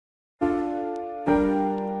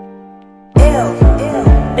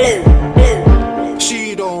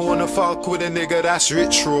She don't wanna fuck with a nigga that's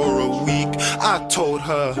rich for a week. I told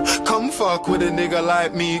her, come fuck with a nigga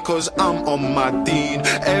like me, cause I'm on my Dean.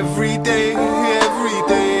 Every day,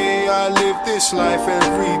 I live this life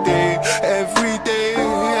every day. Every day,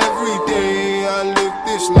 I live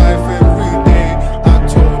this life every day. I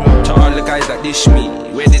told her. To all the guys that dish me,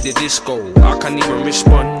 where did the disc go? I can't even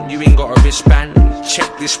respond, you ain't got a wristband.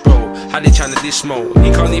 Check this bro, how they tryna dismo?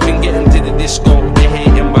 He can't even get into the disco. They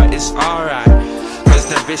hate him but it's alright, cause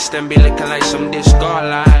the wrist them be looking like some disco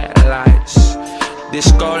lights.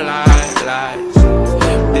 Disco lights.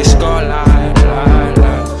 Disco lights.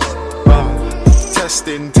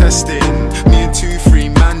 Testing, me and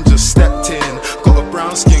 2-3 man just stepped in. Got a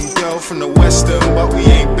brown skinned girl from the western, but we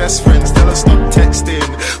ain't best friends, tell her stop texting.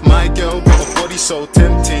 My girl got a body so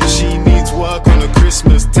tempting, she needs work on a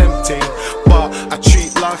Christmas tempting. But I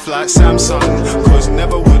treat life like Samsung, cause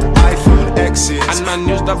never would iPhone X's. And man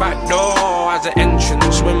use the back door as an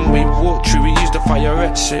entrance. When we walk through, we use the fire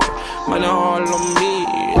exit. Man all on me,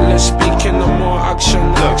 let's speak in the more action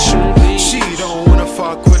please. She don't wanna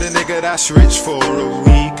fuck with a nigga that's rich for a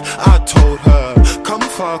week. I told her, come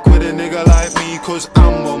fuck with a nigga like me, cause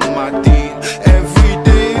I'm on my Dean. Every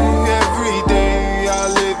day, I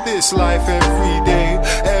live this life every day.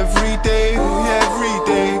 Every day,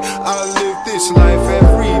 I live this life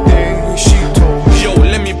every day. She told me, yo,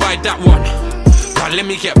 let me buy that one, but let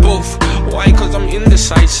me get both. Why? Cause I'm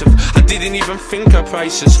indecisive, I didn't even think of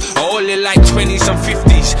prices. I only like 20s and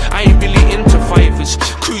 50s, I ain't really into fivers.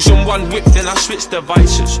 Cruising one whip, then I switch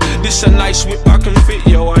devices. This a nice whip, I can fit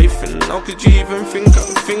your wife in. How could you even think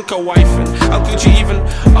of wifing? How could you even,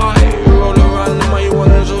 I roll around in my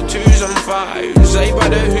 1s or 2s and 5s. Hey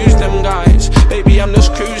brother, who's them guys? Baby, I'm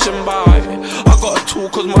just cruising by. I got a tool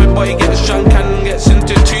cause my boy gets drunk and gets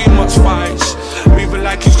into too much fights. Moving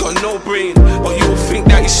like he's got no brain, but you'll think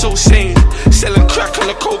that he's so sane. Selling crack on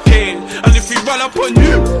the cocaine, and if he run up on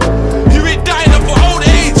you, you ain't dying of old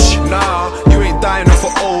age. Nah, you ain't dying of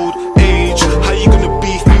an old age. How you gonna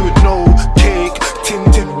beef me with no cake?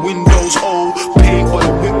 Tinted windows, old paint on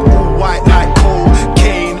the whip, all white like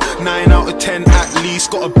cocaine. 9 out of 10 at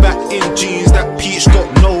least. Got a back in jeans, that peach got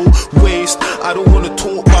no waist. I don't wanna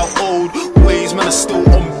talk about old ways, man, I'm still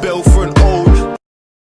on bail for an